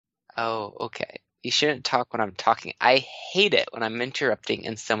Oh, okay. You shouldn't talk when I'm talking. I hate it when I'm interrupting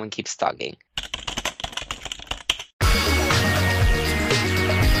and someone keeps talking.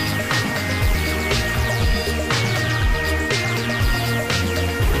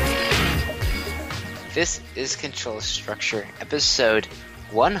 This is Control Structure, episode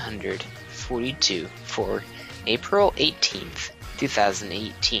 142 for April 18th,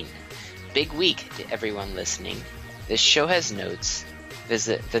 2018. Big week to everyone listening. This show has notes.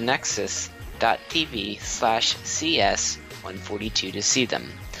 Visit thenexus.tv/cs142 to see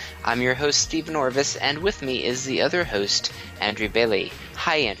them. I'm your host, Stephen Orvis, and with me is the other host, Andrew Bailey.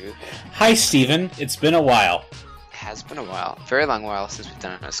 Hi, Andrew. Hi, Stephen. It's been a while. It has been a while. Very long while since we've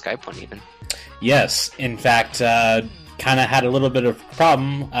done a Skype one, even. Yes, in fact, kind of had a little bit of a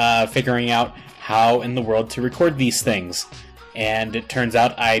problem figuring out how in the world to record these things. And it turns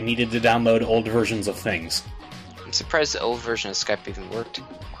out I needed to download old versions of things. I'm surprised the old version of Skype even worked.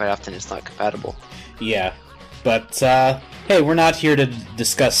 Quite often it's not compatible. Yeah, but hey, we're not here to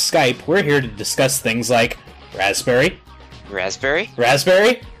discuss Skype. We're here to discuss things like Raspberry. Raspberry?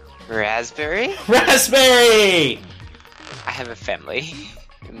 Raspberry? Raspberry? Raspberry! I have a family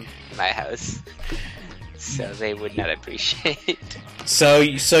in my house, so they would not appreciate. So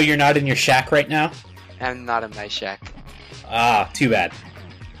you're not in your shack right now? I'm not in my shack. Ah, too bad.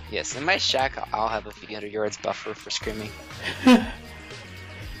 Yes, in my shack I'll have a few hundred yards buffer for screaming.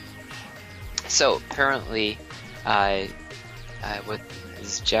 So apparently, what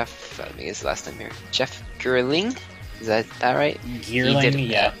is Jeff? Let me get his last name here. Jeff Gerling, is that right? Gerling,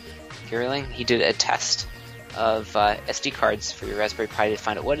 yeah. Gerling. He did a test of SD cards for your Raspberry Pi to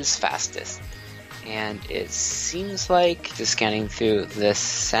find out what is fastest, and it seems like the scanning through the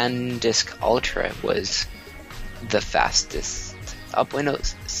SanDisk Ultra was the fastest.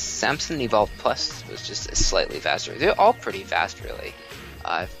 Samsung Evolve Plus was just slightly faster. They're all pretty fast, really,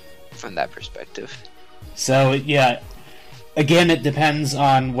 from that perspective. So, yeah, again, it depends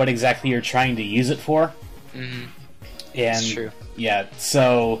on what exactly you're trying to use it for. Mm-hmm. And, that's true. Yeah,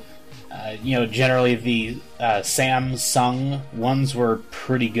 so, generally the Samsung ones were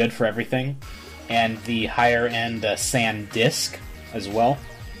pretty good for everything, and the higher-end SanDisk as well.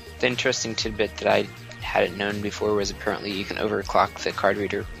 The interesting tidbit that I hadn't known before was apparently you can overclock the card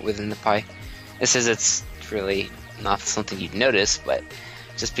reader within the Pi. It says it's really not something you'd notice, but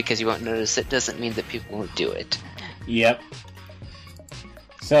just because you won't notice it doesn't mean that people won't do it. Yep.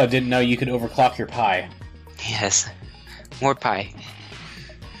 So, didn't know you could overclock your Pi. Yes. More Pi.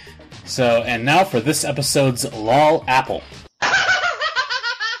 So, and now for this episode's LOL Apple.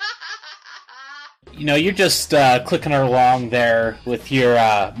 You're just clicking along there with your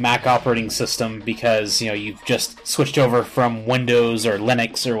Mac operating system because, you've just switched over from Windows or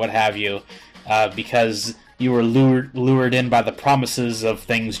Linux or what have you because you were lured in by the promises of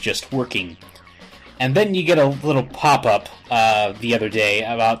things just working. And then you get a little pop-up the other day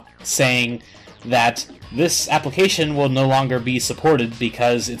about saying that this application will no longer be supported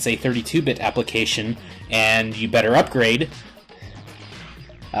because it's a 32-bit application and you better upgrade.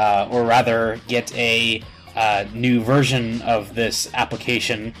 Or rather, get a new version of this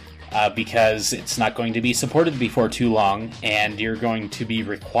application because it's not going to be supported before too long, and you're going to be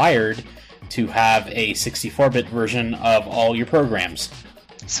required to have a 64-bit version of all your programs.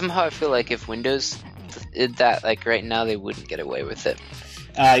 Somehow I feel like if Windows did that, like right now, they wouldn't get away with it.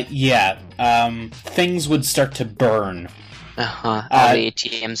 Things would start to burn. All the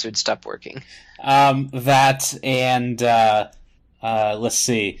ATMs would stop working. That and... let's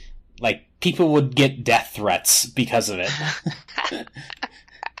see. Like, people would get death threats because of it.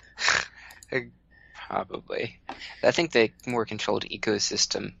 Probably. I think the more controlled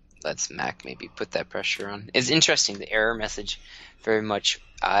ecosystem lets Mac maybe put that pressure on. It's interesting. The error message very much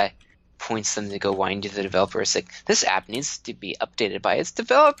points them to go whine to the developer. It's like, this app needs to be updated by its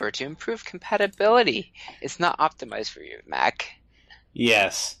developer to improve compatibility. It's not optimized for your Mac.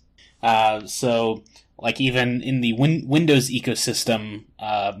 Yes. So... Like, even in the Windows ecosystem,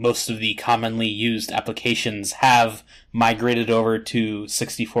 most of the commonly used applications have migrated over to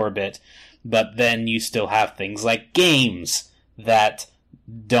 64-bit, but then you still have things like games that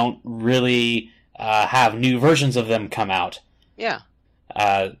don't really have new versions of them come out. Yeah.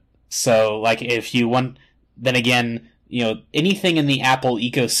 So, like, if you want... Then again, anything in the Apple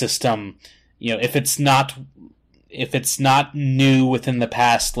ecosystem, if it's not new within the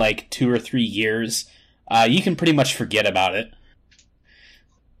past, 2 or 3 years... you can pretty much forget about it.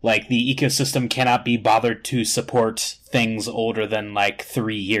 Like, the ecosystem cannot be bothered to support things older than,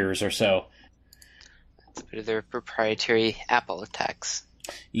 3 years or so. That's a bit of their proprietary Apple attacks.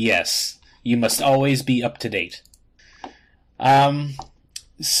 Yes. You must always be up to date.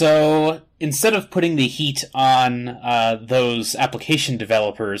 So instead of putting the heat on those application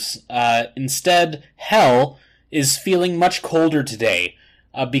developers, instead Hell is feeling much colder today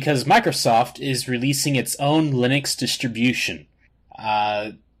because Microsoft is releasing its own Linux distribution.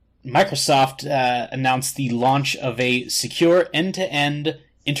 Microsoft announced the launch of a secure end-to-end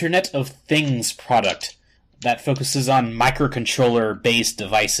Internet of Things product that focuses on microcontroller-based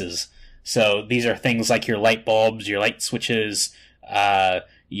devices. So these are things like your light bulbs, your light switches,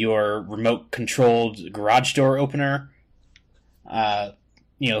 your remote-controlled garage door opener,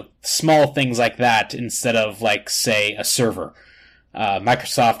 small things like that instead of, like, say, a server.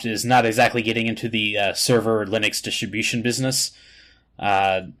 Microsoft is not exactly getting into the server Linux distribution business,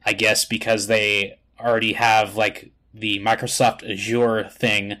 I guess because they already have, like, the Microsoft Azure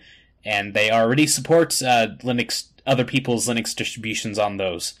thing, and they already support other people's Linux distributions on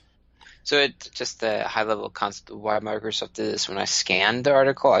those. So it just the high-level concept of why Microsoft did this. When I scanned the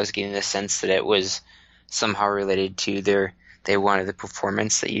article, I was getting the sense that it was somehow related to they wanted the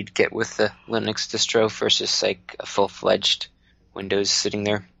performance that you'd get with the Linux distro versus like a full-fledged Windows sitting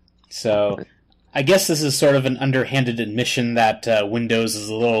there. So I guess this is sort of an underhanded admission that Windows is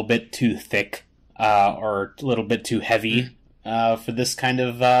a little bit too thick or a little bit too heavy for this kind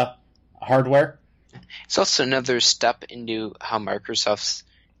of hardware. It's also another step into how Microsoft's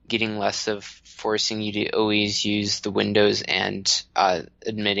getting less of forcing you to always use the Windows and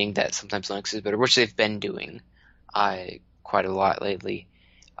admitting that sometimes Linux is better, which they've been doing quite a lot lately,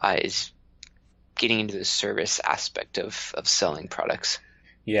 is getting into the service aspect of selling products.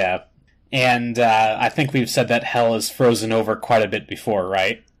 Yeah. And I think we've said that Hell is frozen over quite a bit before,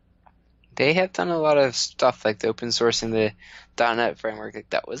 right? They have done a lot of stuff, like the open sourcing the .NET framework.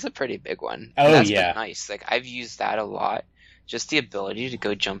 Like, that was a pretty big one. Oh, and that's yeah. been nice. Like, I've used that a lot. Just the ability to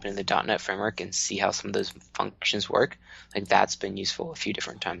go jump into the .NET framework and see how some of those functions work, like that's been useful a few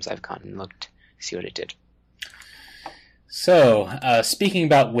different times I've gone and looked to see what it did. So, speaking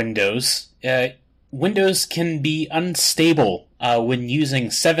about Windows, Windows can be unstable when using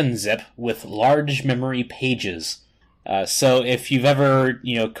 7-zip with large memory pages. So if you've ever,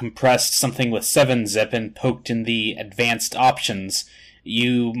 compressed something with 7-zip and poked in the advanced options,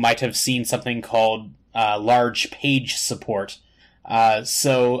 you might have seen something called large page support.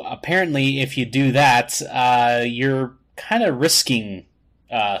 So apparently if you do that, you're kind of risking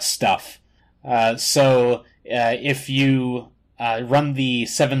stuff. So if you run the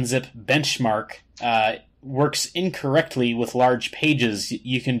 7-zip benchmark works incorrectly with large pages,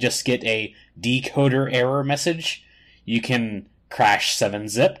 you can just get a decoder error message. You can crash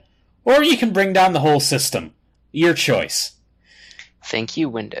 7-zip, or you can bring down the whole system. Your choice. Thank you,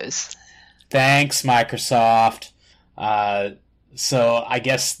 Windows. Thanks, Microsoft. So I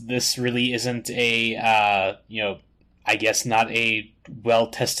guess this really isn't I guess not a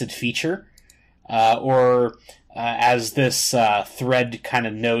well-tested feature. Or as this thread kind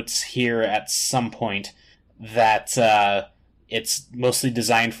of notes here at some point, that it's mostly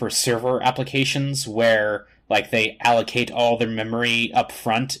designed for server applications where, like, they allocate all their memory up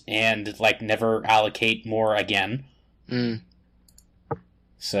front and, like, never allocate more again.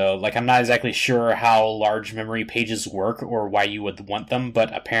 So, like, I'm not exactly sure how large memory pages work or why you would want them,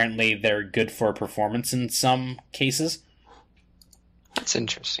 but apparently they're good for performance in some cases. That's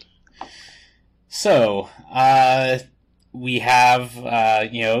interesting. So, we have,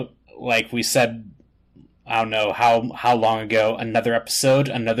 like we said, I don't know how long ago, another episode,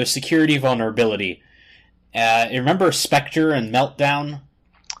 another security vulnerability. Remember Spectre and Meltdown?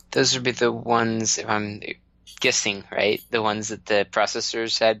 Those would be the ones, if I'm guessing, right? The ones that the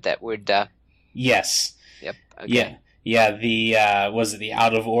processors had that would... Yes. Yep. Okay. Yeah, the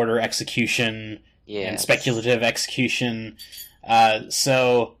out-of-order execution and speculative execution.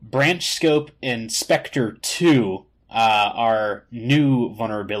 So Branch Scope and Spectre 2 are new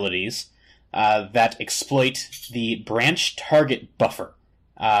vulnerabilities that exploit the branch target buffer,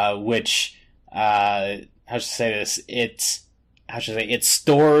 which, it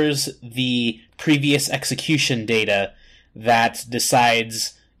stores the previous execution data that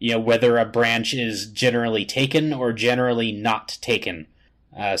decides, whether a branch is generally taken or generally not taken.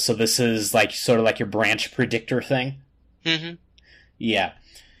 So this is sort of like your branch predictor thing. Mm-hmm. Yeah.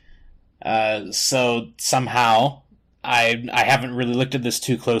 So somehow, I haven't really looked at this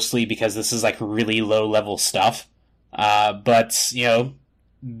too closely because this is really low level stuff. But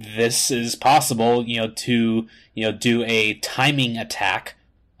this is possible, to do a timing attack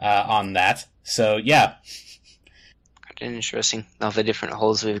on that. So yeah. Interesting. All the different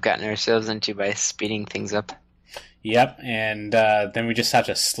holes we've gotten ourselves into by speeding things up. Yep, and then we just have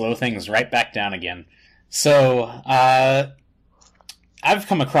to slow things right back down again. So, I've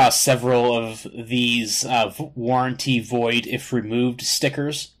come across several of these warranty void if removed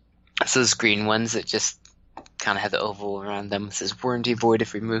stickers. It's those green ones that just kind of have the oval around them. It says warranty void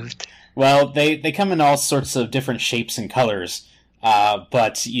if removed. Well, they come in all sorts of different shapes and colors,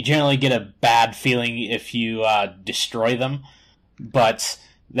 but you generally get a bad feeling if you destroy them. But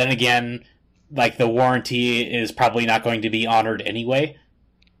then again, like, the warranty is probably not going to be honored anyway.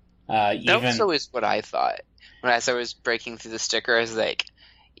 That was always what I thought. As I was breaking through the sticker, I was like,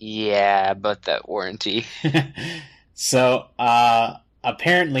 yeah, but that warranty. So,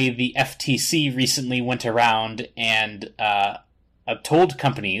 apparently the FTC recently went around and told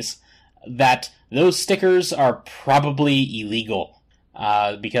companies that those stickers are probably illegal.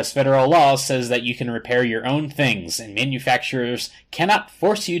 Because federal law says that you can repair your own things, and manufacturers cannot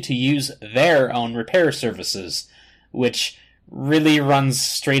force you to use their own repair services, which really runs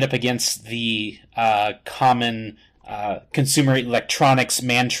straight up against the common consumer electronics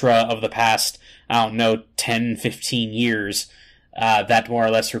mantra of the past, 10, 15 years, that more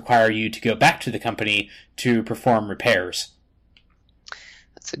or less require you to go back to the company to perform repairs.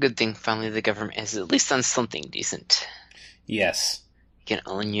 That's a good thing. Finally, the government has at least done something decent. Yes. You can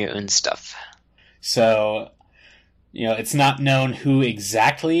own your own stuff. So, it's not known who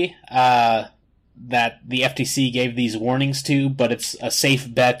exactly that the FTC gave these warnings to, but it's a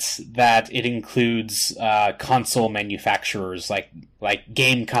safe bet that it includes console manufacturers, like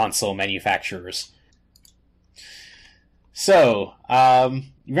game console manufacturers. So,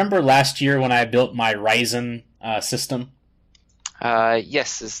 remember last year when I built my Ryzen system?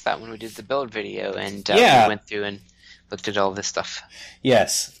 Yes, is that when we did the build video, and we went through and looked at all this stuff.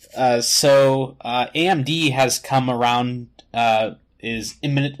 Yes. So AMD has come around, is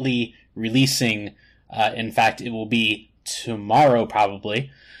imminently releasing, in fact, it will be tomorrow probably,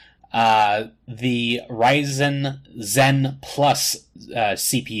 the Ryzen Zen Plus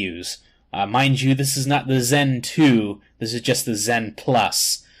CPUs. Mind you, this is not the Zen 2, this is just the Zen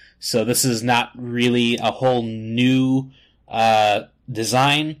Plus. So this is not really a whole new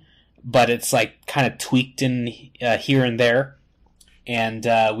design, but it's like kind of tweaked in here and there. And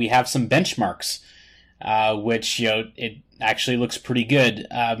we have some benchmarks, which, it actually looks pretty good,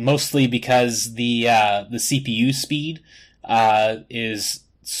 mostly because the CPU speed is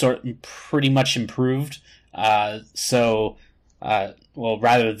pretty much improved. Especially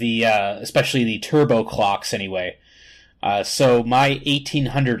the turbo clocks anyway. So my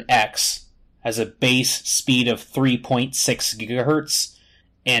 1800X has a base speed of 3.6 gigahertz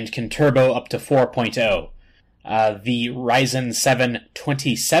and can turbo up to 4.0. The Ryzen 7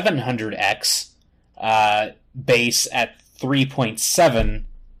 2700X base at 3.7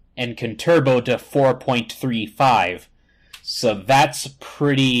 and can turbo to 4.35. So that's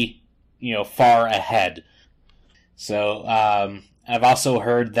pretty, far ahead. So I've also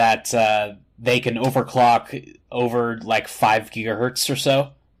heard that they can overclock over like 5 gigahertz or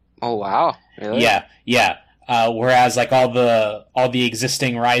so. Oh wow! Really? Yeah. Whereas like all the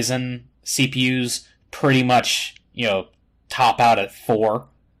existing Ryzen CPUs pretty much, top out at 4.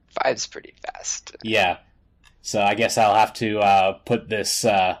 5's pretty fast. Yeah. So I guess I'll have to put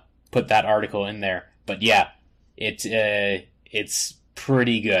that article in there. But yeah, it's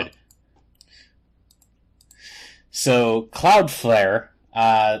pretty good. So Cloudflare,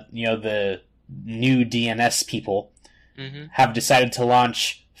 the new DNS people, have decided to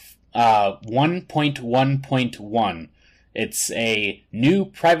launch 1.1.1. It's a new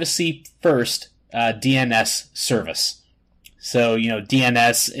privacy-first DNS service. So,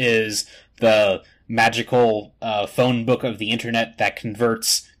 DNS is the magical phone book of the internet that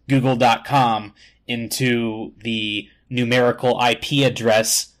converts Google.com into the numerical IP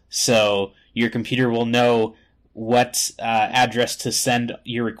address, so your computer will know what address to send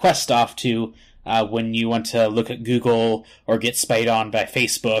your request off to when you want to look at Google or get spied on by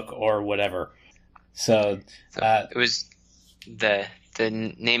Facebook or whatever. So it was the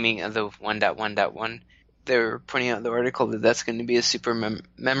naming of the 1.1.1. They were pointing out in the article that that's going to be a super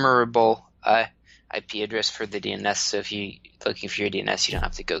memorable IP address for the DNS. So if you're looking for your DNS, you don't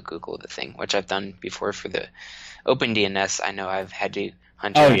have to go Google the thing, which I've done before for the Open DNS. I know I've had to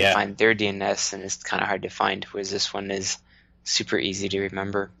hunt around to find their DNS, and it's kind of hard to find, whereas this one is super easy to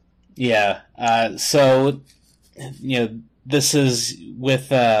remember. Yeah. So, this is with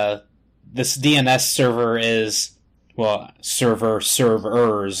this DNS server is,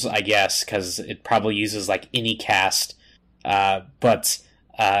 servers, I guess, because it probably uses like Anycast. But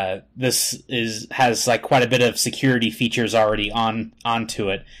this has like quite a bit of security features already onto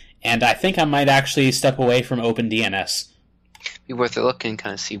it, and I think I might actually step away from OpenDNS. Be worth a look and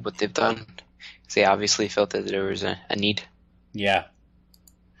kind of see what they've done. They obviously felt that there was a need. Yeah.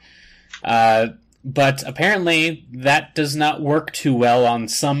 But apparently that does not work too well on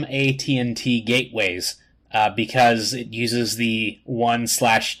some AT&T gateways because it uses the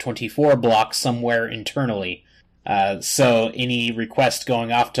 1/24 block somewhere internally. So any request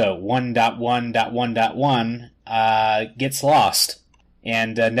going off to 1.1.1.1 gets lost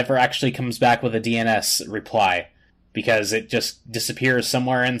and never actually comes back with a DNS reply because it just disappears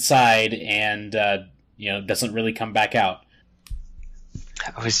somewhere inside and doesn't really come back out.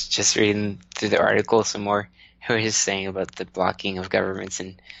 I was just reading through the article some more. It was saying about the blocking of governments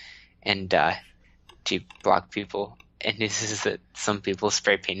and to block people. And this is that some people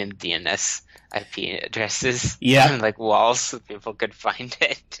spray painted DNS IP addresses on like walls so people could find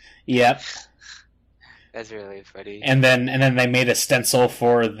it. Yep. That's really funny. And then they made a stencil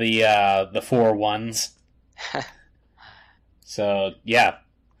for the 4 ones. So yeah,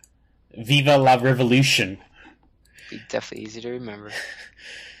 Viva la Revolution. Be definitely easy to remember.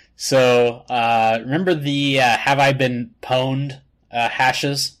 So remember the Have I Been Pwned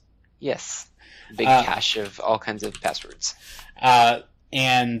hashes? Yes, big cache of all kinds of passwords.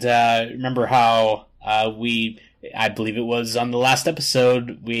 And remember how I believe it was on the last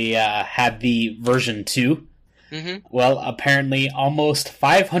episode, we had the version 2. Mm-hmm. Well, apparently almost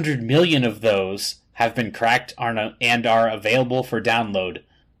 500 million of those have been cracked and are available for download.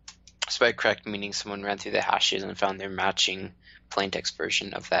 So by cracked, meaning someone ran through the hashes and found their matching plaintext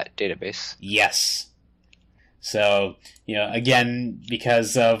version of that database. Yes. So, again,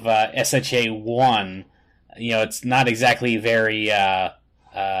 because of SHA-1, it's not exactly very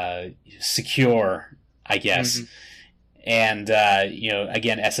secure, I guess. Mm-hmm. And,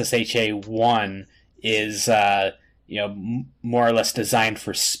 again, SSHA-1 is, more or less designed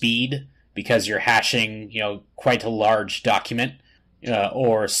for speed because you're hashing, quite a large document.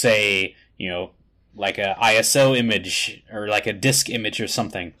 Or say, like a ISO image or like a disk image or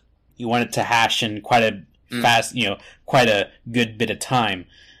something. You want it to hash in quite a fast, quite a good bit of time.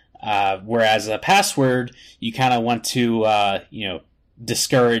 Whereas a password, you kind of want to,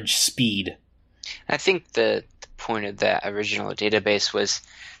 discourage speed. I think the point of that original database was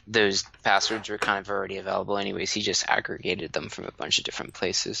those passwords were kind of already available anyways. He just aggregated them from a bunch of different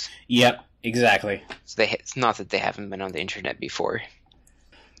places. Yep, exactly. So it's not that they haven't been on the internet before.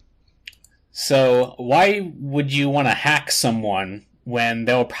 So why would you want to hack someone when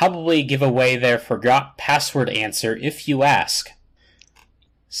they'll probably give away their forgot password answer if you ask?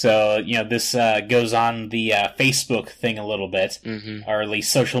 So, this goes on the Facebook thing a little bit, mm-hmm. or at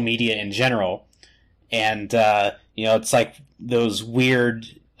least social media in general. And, it's like those weird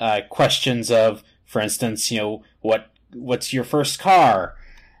questions of, for instance, what's your first car?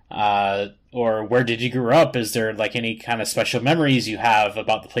 Or where did you grow up? Is there like any kind of special memories you have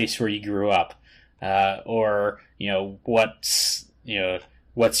about the place where you grew up? Or what's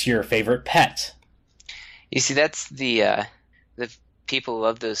your favorite pet? You see, that's the people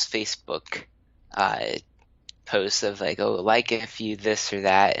love those Facebook posts of like, oh, like if you this or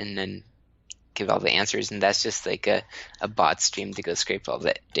that, and then give all the answers, and that's just like a bot stream to go scrape all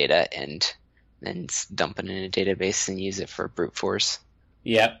that data and then dump it in a database and use it for brute force.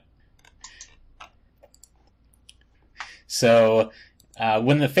 Yep. So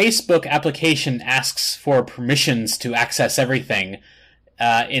when the Facebook application asks for permissions to access everything,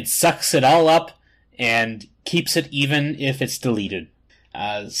 it sucks it all up and keeps it even if it's deleted.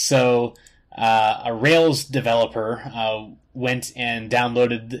 So a Rails developer went and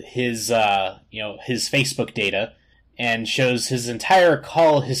downloaded his Facebook data and shows his entire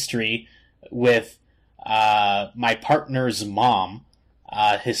call history with my partner's mom.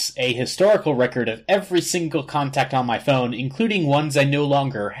 A historical record of every single contact on my phone, including ones I no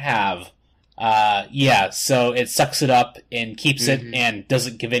longer have. So it sucks it up and keeps it and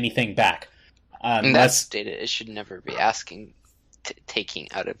doesn't give anything back. And that's data it should never be asking, taking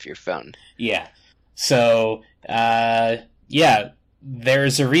out of your phone. Yeah. So,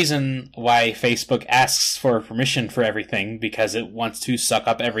 there's a reason why Facebook asks for permission for everything, because it wants to suck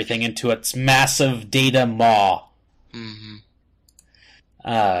up everything into its massive data maw. Mm-hmm.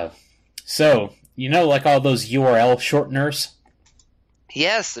 So, like all those URL shorteners?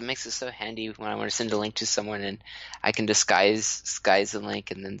 Yes, it makes it so handy when I want to send a link to someone and I can disguise the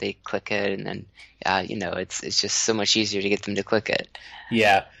link and then they click it and then, it's just so much easier to get them to click it.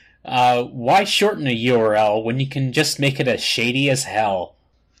 Yeah. Why shorten a URL when you can just make it as shady as hell?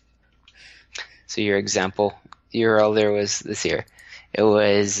 So your example URL there was this here. It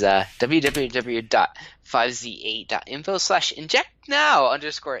was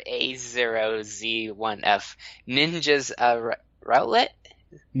www.5z8.info/inject_now_A0Z1F Ninja's Routlet?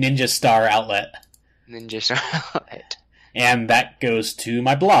 Ninja Star Outlet. Ninja Star Outlet. And that goes to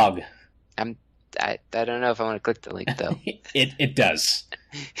my blog. I don't know if I want to click the link though. It does.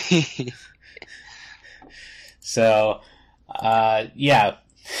 So, yeah,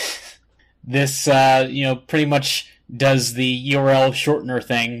 this pretty much does the URL shortener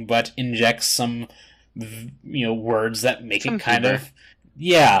thing, but injects some words that make it kind of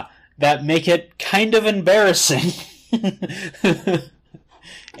that make it kind of embarrassing.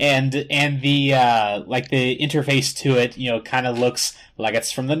 and the the interface to it kind of looks like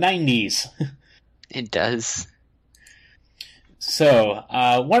it's from the 90s. It does. So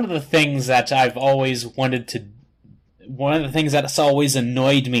one of the things that's always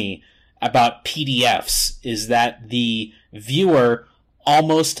annoyed me about PDFs is that the viewer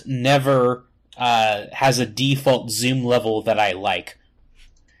almost never has a default zoom level that I like.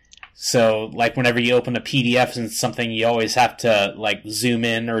 So, like, whenever you open a PDF and something, you always have to, like, zoom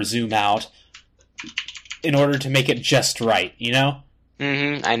in or zoom out in order to make it just right, you know?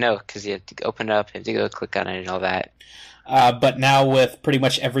 Mm-hmm, I know, because you have to open it up, you have to go click on it and all that. But now with pretty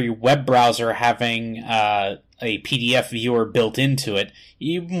much every web browser having a PDF viewer built into it,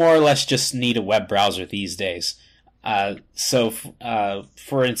 you more or less just need a web browser these days. So,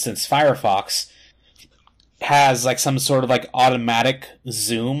 for instance, Firefox has, like, some sort of, like, automatic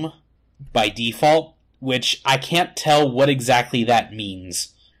zoom by default, which I can't tell what exactly that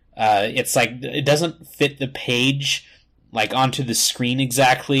means. It's like, it doesn't fit the page, like, onto the screen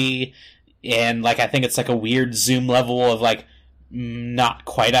exactly, and, like, I think it's, like, a weird zoom level of, like, not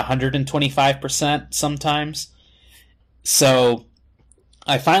quite 125% sometimes. So,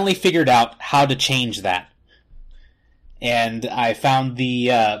 I finally figured out how to change that. And I found the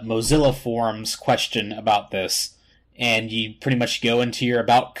Mozilla forums question about this, and you pretty much go into your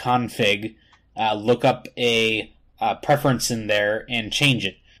About config, look up a preference in there, and change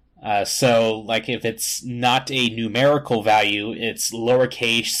it. So, like, if it's not a numerical value, it's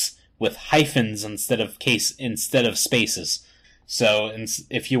lowercase with hyphens instead of spaces. So,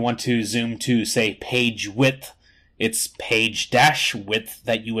 if you want to zoom to, say, page width, it's page dash width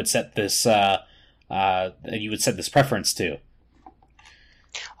that you would set this preference to.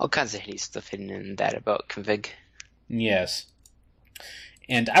 All kinds of handy stuff hidden in that About config. Yes.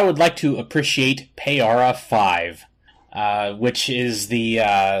 And I would like to appreciate Payara 5, which is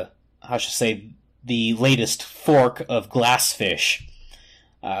the, the latest fork of Glassfish.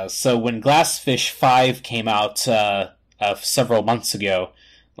 So when Glassfish 5 came out several months ago,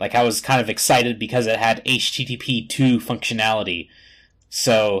 like, I was kind of excited because it had HTTP 2 functionality.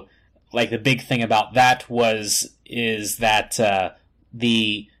 So, like, the big thing about that is that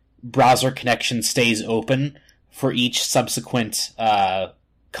the browser connection stays open for each subsequent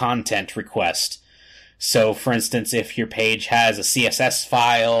content request. So, for instance, if your page has a CSS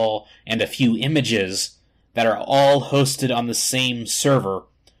file and a few images that are all hosted on the same server,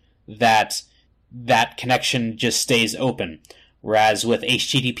 that connection just stays open. Whereas with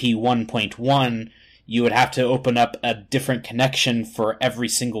HTTP 1.1, you would have to open up a different connection for every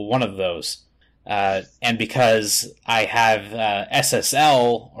single one of those. And because I have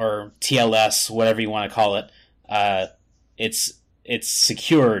SSL, or TLS, whatever you want to call it, it's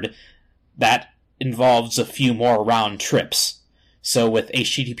secured. That involves a few more round trips. So with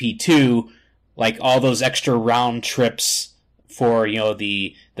HTTP 2, like, all those extra round trips for,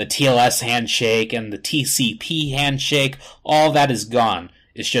 the TLS handshake and the TCP handshake, all that is gone.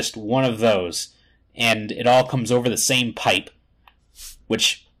 It's just one of those. And it all comes over the same pipe,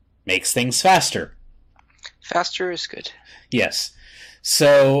 which makes things faster. Faster is good. Yes.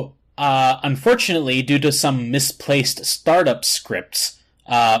 So, unfortunately, due to some misplaced startup scripts,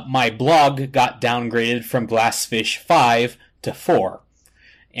 my blog got downgraded from Glassfish 5 to 4.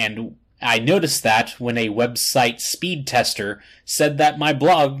 And I noticed that when a website speed tester said that my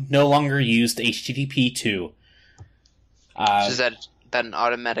blog no longer used HTTP 2. So is that an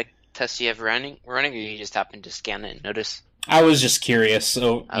automatic test you have running, or you just happen to scan it and notice? I was just curious,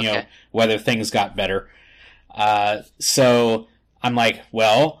 so whether things got better. So I'm like,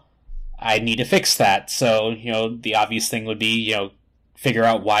 well, I need to fix that. So, the obvious thing would be, figure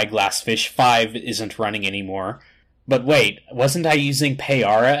out why Glassfish 5 isn't running anymore. But wait, wasn't I using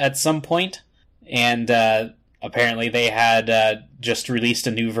Payara at some point? And apparently they had just released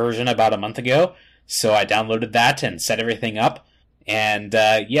a new version about a month ago, so I downloaded that and set everything up. And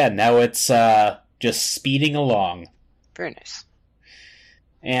now it's just speeding along. Very nice.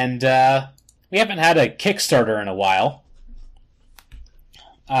 And we haven't had a Kickstarter in a while.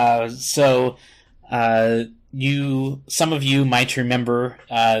 So some of you might remember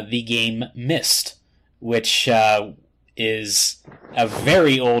the game Myst, which is a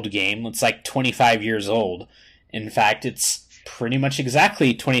very old game. It's like 25 years old. In fact, it's pretty much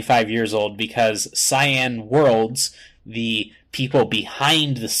exactly 25 years old, because Cyan Worlds, the people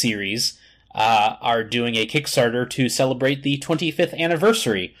behind the series, are doing a Kickstarter to celebrate the 25th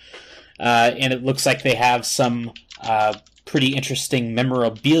anniversary. And it looks like they have some pretty interesting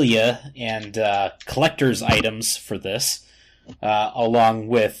memorabilia and collector's items for this, along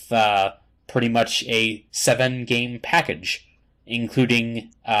with pretty much a 7-game package,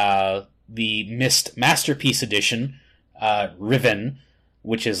 including the Myst Masterpiece Edition, Riven,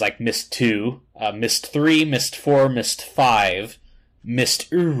 which is like Myst 2, Myst 3, Myst 4, Myst 5,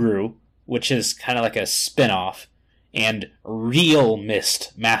 Myst Uru, which is kind of like a spin-off, and Real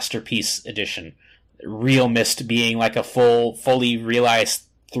Myst Masterpiece Edition. Real Myst being like a fully realized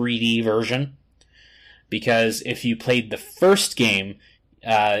 3D version. Because if you played the first game,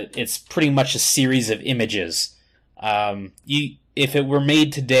 it's pretty much a series of images. If it were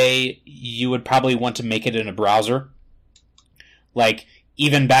made today, you would probably want to make it in a browser. Like,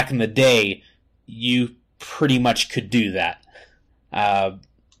 even back in the day, you pretty much could do that.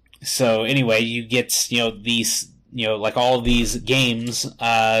 So anyway, you get, these, like all of these games, in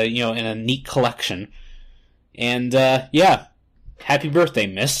a neat collection. And, yeah, happy birthday,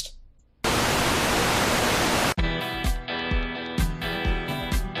 Myst.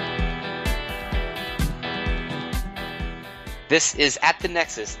 This is At the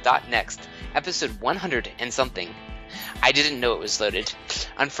Nexus.next, episode 100 and something. I didn't know it was loaded.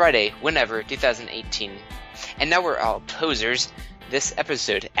 On Friday, whenever, 2018. And now we're all posers. This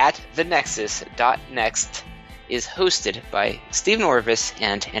episode, At the Nexus.next, is hosted by Stephen Orvis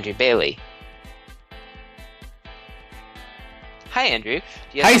and Andrew Bailey. Hi, Andrew.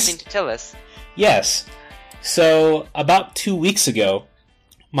 Do you have something to tell us? Yes. So, about 2 weeks ago,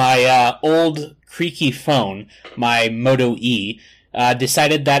 my old creaky phone, my Moto E,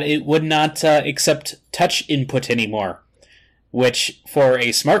 decided that it would not accept touch input anymore, which for a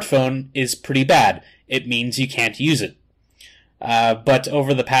smartphone is pretty bad. It means you can't use it. But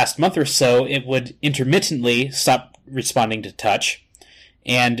over the past month or so, it would intermittently stop responding to touch,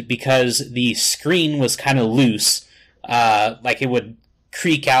 and because the screen was kind of loose, like it would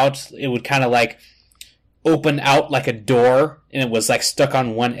creak out, it would kind of like open out like a door, and it was like stuck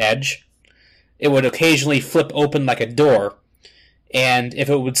on one edge. It would occasionally flip open like a door, and if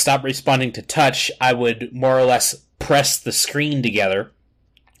it would stop responding to touch, I would more or less press the screen together,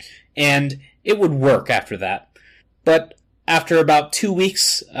 and it would work after that. But after about 2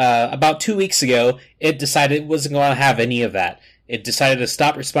 weeks, ago, it decided it wasn't going to have any of that. It decided to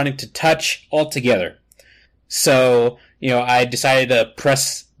stop responding to touch altogether. So, I decided to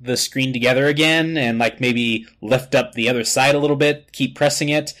press the screen together again and like maybe lift up the other side a little bit, keep pressing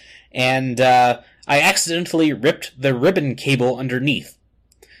it, and I accidentally ripped the ribbon cable underneath.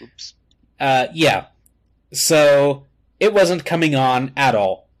 Oops. Yeah. So, it wasn't coming on at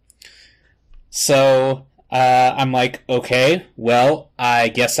all. So, I'm like, okay, well, I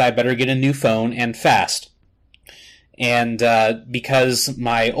guess I better get a new phone, and fast. And because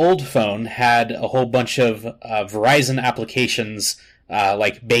my old phone had a whole bunch of Verizon applications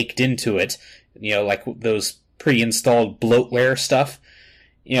like baked into it, like those pre-installed bloatware stuff,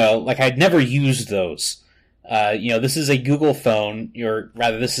 like I'd never used those. This is a Google phone, or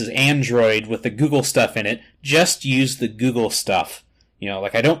rather this is Android with the Google stuff in it. Just use the Google stuff.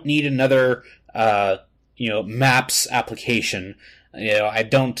 Like I don't need another Maps application. I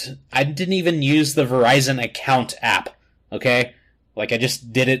didn't even use the Verizon account app, okay? Like, I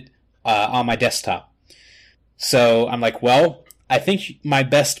just did it on my desktop. So, I'm like, well, I think my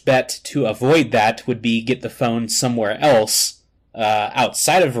best bet to avoid that would be get the phone somewhere else,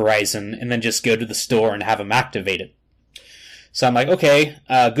 outside of Verizon, and then just go to the store and have them activated. So I'm like, okay,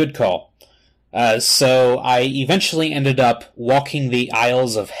 good call. So I eventually ended up walking the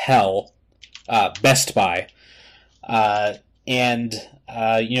aisles of hell, Best Buy, and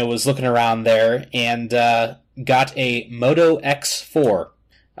was looking around there and got a Moto X4.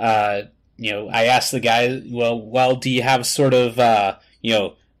 I asked the guy, well, do you have sort of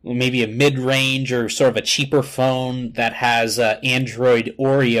maybe a mid-range or sort of a cheaper phone that has Android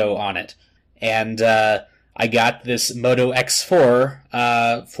Oreo on it? And I got this Moto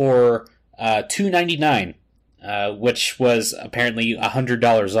X4 for $299, which was apparently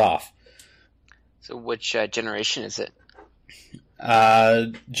 $100 off. So which generation is it?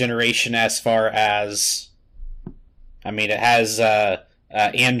 Generation as far as... it has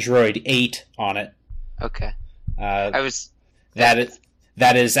Android 8 on it. Okay. That is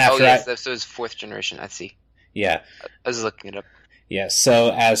after... Oh, yes, so it's 4th generation, I see. Yeah. I was looking it up. Yeah,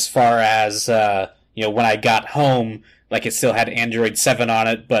 so as far as, when I got home, like, it still had Android 7 on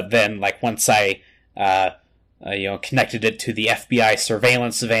it, but then, like, once I connected it to the FBI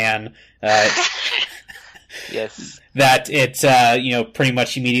surveillance van. Yes. That it, pretty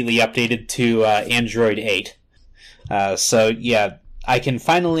much immediately updated to Android 8. So yeah, I can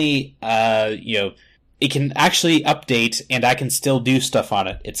finally, it can actually update, and I can still do stuff on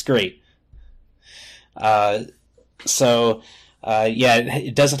it. It's great. It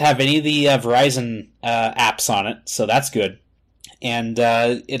doesn't have any of the Verizon apps on it, so that's good. And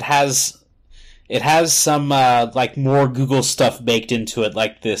it has some more Google stuff baked into it,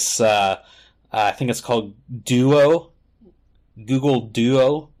 like this. I think it's called Google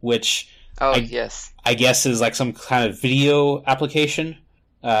Duo, which yes, I guess is like some kind of video application,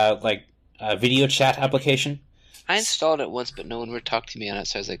 like a video chat application. I installed it once, but no one would talk to me on it,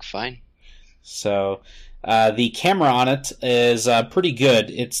 so I was like, fine. So the camera on it is pretty good.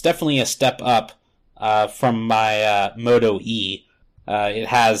 It's definitely a step up from my Moto E. It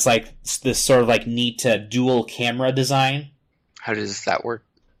has like this sort of like neat dual camera design. How does that work?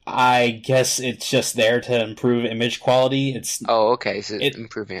 I guess it's just there to improve image quality. Okay, so it's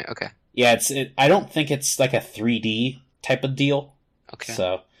improving it. Okay. Yeah, I don't think it's like a 3D type of deal. Okay.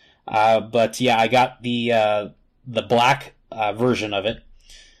 So, but yeah, I got the black version of it,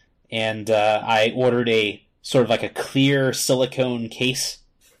 and I ordered a sort of like a clear silicone case.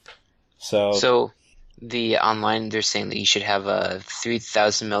 So the online, they're saying that you should have a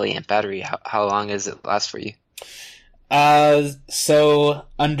 3,000 milliamp battery. How long does it last for you? So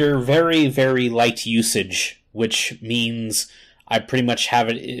under very, very light usage, which means I pretty much have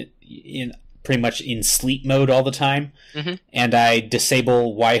it in sleep mode all the time, and I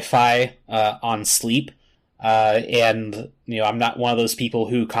disable Wi-Fi on sleep. And I'm not one of those people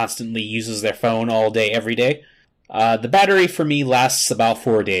who constantly uses their phone all day, every day. The battery for me lasts about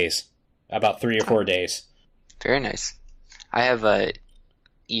 4 days, about 3 or 4 days. Very nice. I have a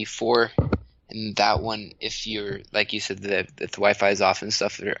E4. And that one, if you're, like you said, if the Wi-Fi is off and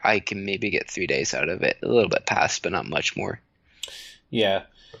stuff, I can maybe get 3 days out of it. A little bit past, but not much more. Yeah.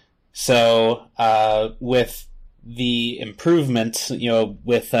 So, with the improvement,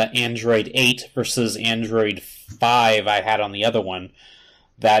 with Android 8 versus Android 5 I had on the other one,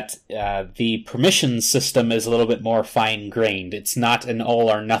 that the permission system is a little bit more fine-grained. It's not an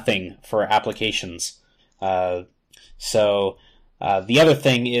all or nothing for applications. The other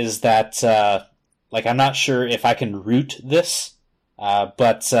thing is that, I'm not sure if I can root this,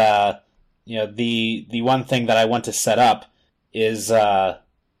 but the one thing that I want to set up is was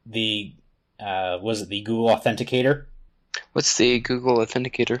it the Google Authenticator? What's the Google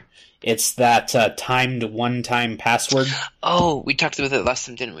Authenticator? It's that timed one-time password. Oh, we talked about it last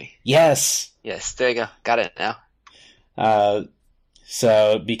time, didn't we? Yes. Yes, there you go. Got it now.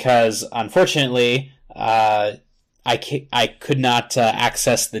 Because unfortunately, I could not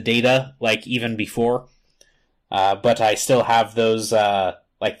access the data like even before, but I still have those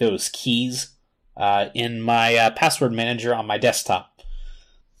those keys in my password manager on my desktop.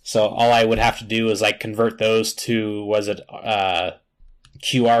 So all I would have to do is convert those to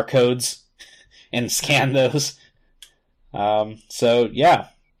QR codes and scan those. So yeah,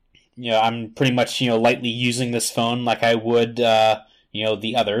 I'm pretty much lightly using this phone like I would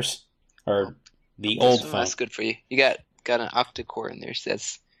the others or the old phone. That's good for you. You got an octa-core in there, so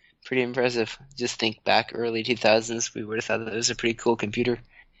that's pretty impressive. Just think back early 2000s, we would have thought that was a pretty cool computer.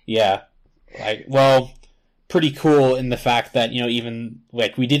 Yeah. Pretty cool in the fact that, even,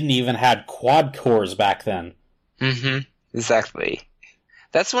 we didn't even have quad cores back then. Mm-hmm. Exactly.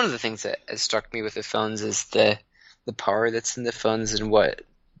 That's one of the things that has struck me with the phones is the power that's in the phones and what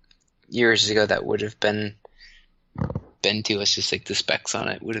years ago that would have been to us, just the specs on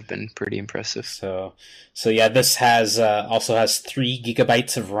it would have been pretty impressive. So yeah, this also has 3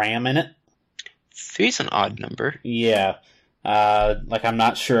 gigabytes of RAM in it. 3 is an odd number. Yeah. I'm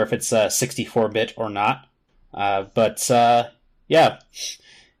not sure if it's 64-bit or not. But yeah.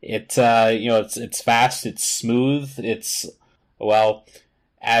 It's fast, it's smooth,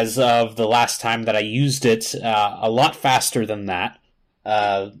 as of the last time that I used it, a lot faster than that.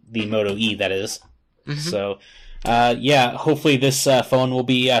 The Moto E, that is. Mm-hmm. So, hopefully this phone will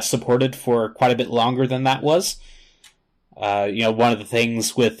be supported for quite a bit longer than that was. One of the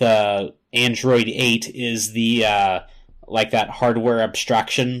things with Android 8 is the that hardware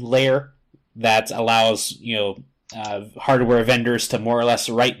abstraction layer that allows hardware vendors to more or less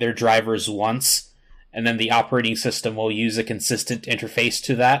write their drivers once, and then the operating system will use a consistent interface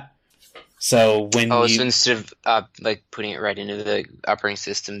to that. So so instead of putting it right into the operating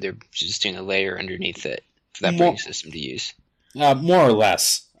system, they're just doing a layer underneath it for the operating system to use. More or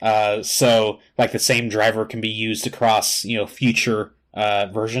less. So the same driver can be used across future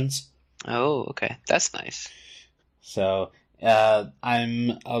versions. Oh, okay, that's nice. So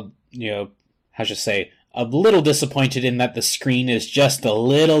I'm, how should I say, a little disappointed in that the screen is just a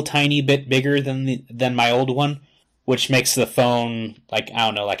little tiny bit bigger than my old one, which makes the phone like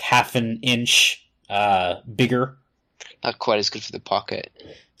half an inch bigger. Not quite as good for the pocket.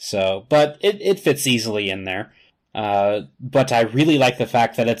 So, but it fits easily in there. But I really like the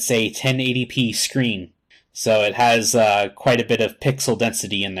fact that it's a 1080p screen, so it has quite a bit of pixel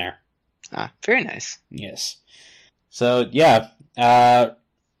density in there. Ah, very nice. Yes. So yeah,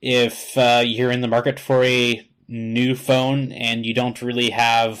 if you're in the market for a new phone and you don't really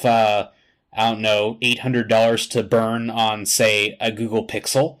have, $800 to burn on, say, a Google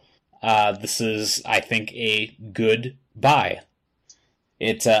Pixel, this is, I think, a good buy.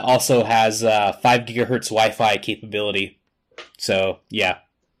 It also has 5 gigahertz Wi-Fi capability. So, yeah.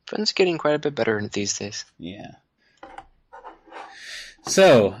 Phones are getting quite a bit better these days. Yeah.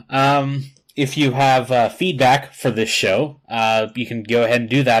 So, if you have feedback for this show, you can go ahead and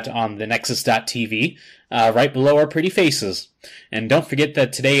do that on the Nexus.tv, right below our pretty faces. And don't forget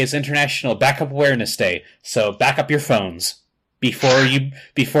that today is International Backup Awareness Day, so back up your phones before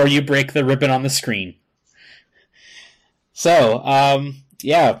you break the ribbon on the screen. So,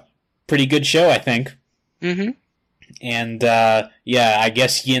 yeah, pretty good show, I think. Mm-hmm. And, I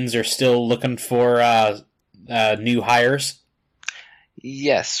guess Yins are still looking for new hires.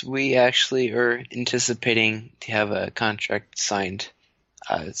 Yes, we actually are anticipating to have a contract signed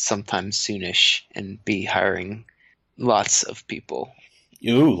sometime soonish and be hiring lots of people.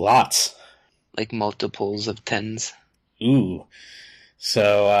 Ooh, lots. Like multiples of 10s. Ooh.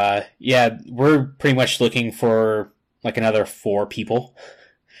 So, we're pretty much looking for like another 4 people.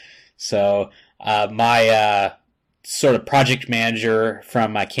 So, my sort of project manager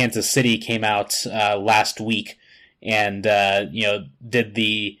from Kansas City came out last week and did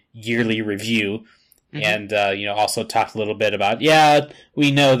the yearly review, and also talked a little bit about, we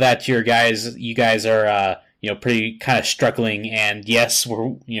know that you guys are pretty kind of struggling, and yes,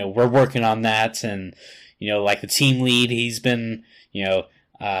 we're working on that, and like the team lead, he's been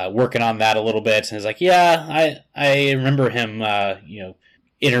working on that a little bit, and he's like, I remember him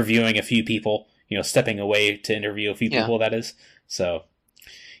interviewing a few people, stepping away to interview a few people, that is. So,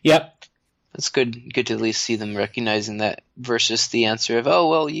 yep. It's good to at least see them recognizing that versus the answer of, oh,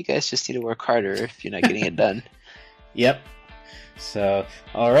 well, you guys just need to work harder if you're not getting it done. Yep. So,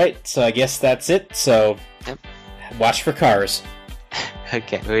 all right. So I guess that's it. So, yep. Watch for cars.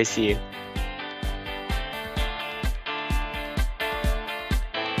 Okay, we see you.